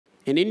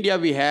In India,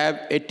 we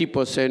have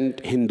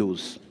 80%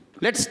 Hindus.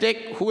 Let's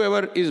take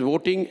whoever is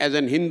voting as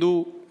an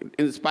Hindu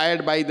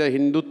inspired by the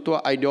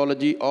Hindutva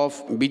ideology of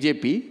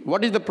BJP.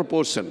 What is the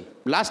proportion?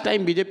 Last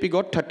time BJP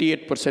got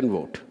 38%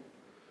 vote.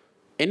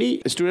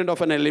 Any student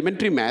of an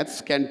elementary maths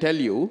can tell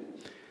you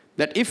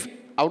that if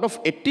out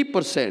of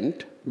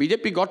 80%,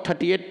 BJP got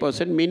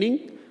 38%,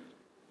 meaning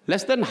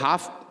less than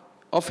half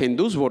of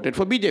Hindus voted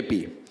for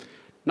BJP.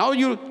 Now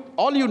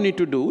all you need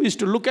to do is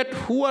to look at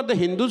who are the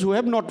Hindus who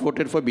have not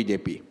voted for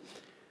BJP.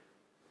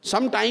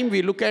 Sometime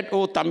we look at,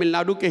 oh, Tamil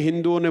Nadu ke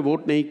Hinduon ne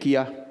vote nahi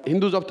kiya.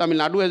 Hindus of Tamil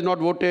Nadu has not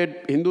voted.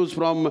 Hindus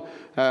from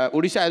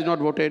Odisha has not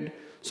voted.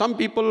 Some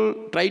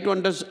people try to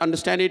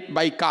understand it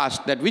by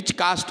caste, that which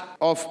caste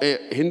of a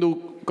Hindu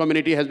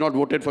community has not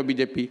voted for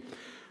BJP.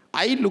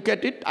 I look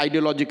at it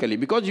ideologically,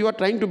 because you are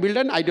trying to build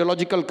an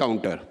ideological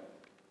counter.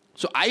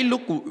 So I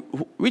look,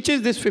 which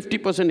is this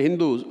 50%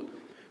 Hindus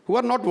who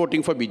are not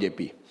voting for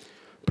BJP?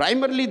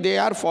 Primarily, they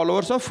are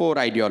followers of 4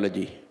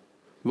 ideology.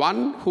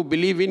 One, who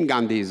believe in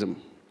Gandhiism.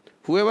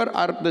 Whoever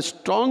are the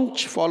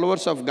staunch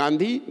followers of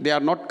Gandhi, they are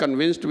not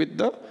convinced with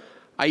the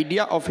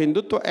idea of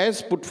Hindutva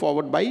as put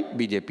forward by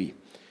BJP.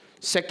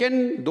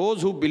 Second,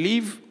 those who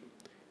believe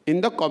in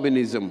the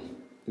communism.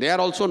 They are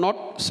also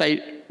not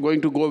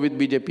going to go with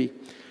BJP.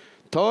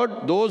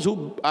 Third, those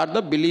who are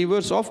the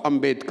believers of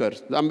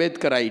Ambedkar, the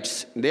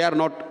Ambedkarites. They are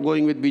not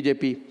going with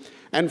BJP.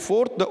 And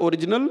fourth, the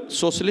original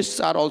socialists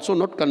are also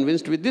not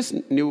convinced with this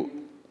new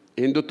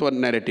Hindutva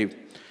narrative.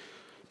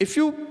 If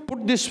you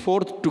put this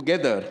fourth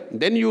together,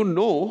 then you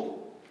know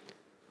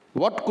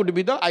what could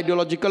be the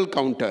ideological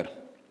counter.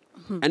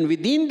 And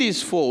within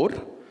these 4,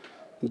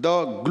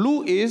 the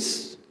glue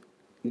is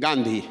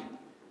Gandhi.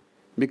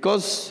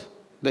 Because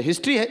the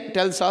history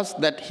tells us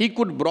that he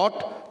could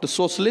brought the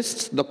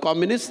socialists, the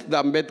communists,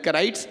 the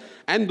Ambedkarites,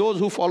 and those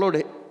who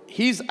followed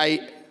his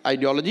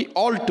ideology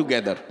all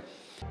together.